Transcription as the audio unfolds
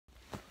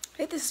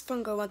this is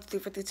Fungo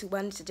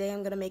 12352 Today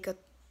I'm gonna make a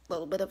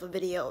little bit of a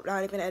video,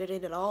 not even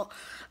edited at all.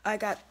 I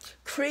got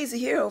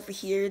crazy hair over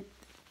here.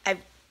 I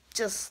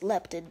just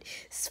slept and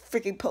it's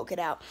freaking poking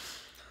out.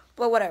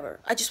 But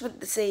whatever. I just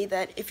wanted to say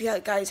that if you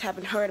guys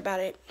haven't heard about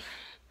it,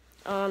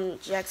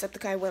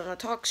 Jacksepticeye went on a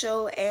talk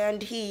show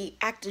and he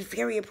acted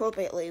very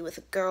appropriately with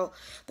a girl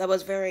that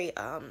was very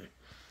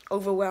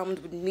overwhelmed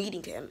with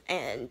meeting him,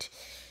 and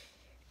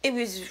it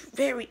was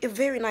a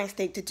very nice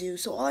thing to do.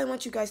 So all I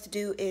want you guys to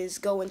do is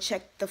go and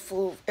check the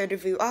full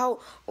interview out,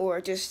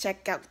 or just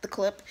check out the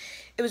clip.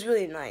 It was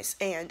really nice,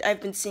 and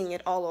I've been seeing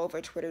it all over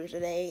Twitter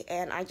today,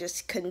 and I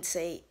just couldn't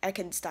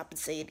stop and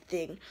say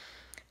anything.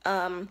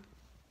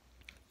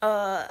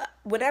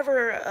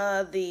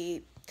 Whenever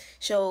the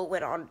show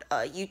went on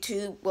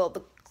YouTube, well,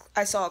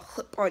 I saw a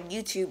clip on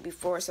YouTube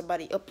before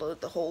somebody uploaded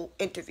the whole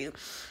interview.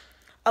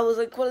 I was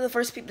like one of the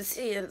first people to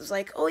see it, and it was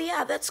like, oh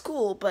yeah, that's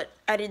cool, but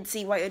I didn't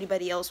see why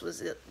anybody else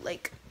was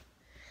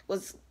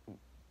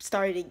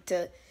starting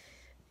to,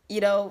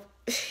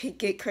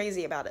 get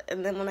crazy about it.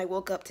 And then when I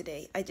woke up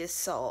today, I just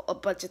saw a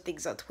bunch of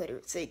things on Twitter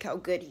saying how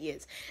good he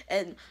is,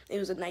 and it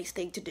was a nice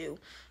thing to do.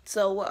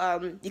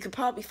 So you could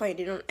probably find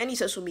it on any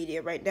social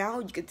media right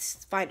now. You could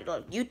find it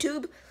on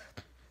YouTube,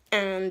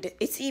 and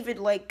it's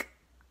even one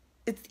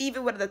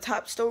of the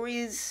top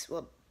stories.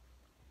 Well,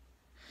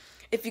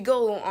 if you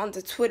go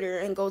onto Twitter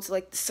and go to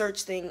the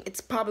search thing, it's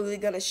probably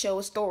gonna show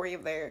a story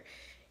of there.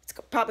 It's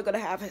probably gonna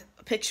have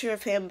a picture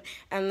of him,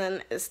 and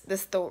then it's the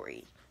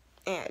story.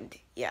 And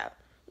yeah,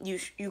 you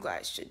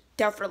guys should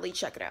definitely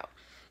check it out.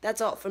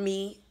 That's all for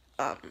me.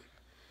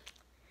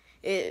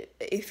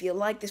 If you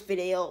like this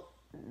video,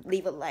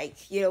 leave a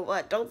like. You know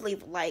what? Don't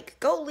leave a like.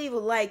 Go leave a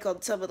like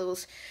on some of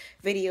those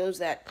videos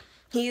that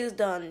he has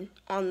done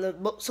on the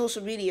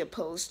social media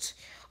posts,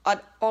 on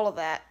all of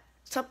that.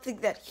 Something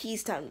that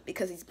he's done,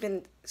 because he's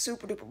been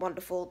super duper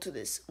wonderful to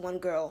this one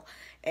girl.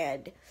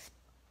 And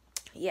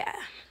yeah,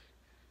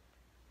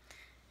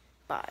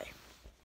 bye.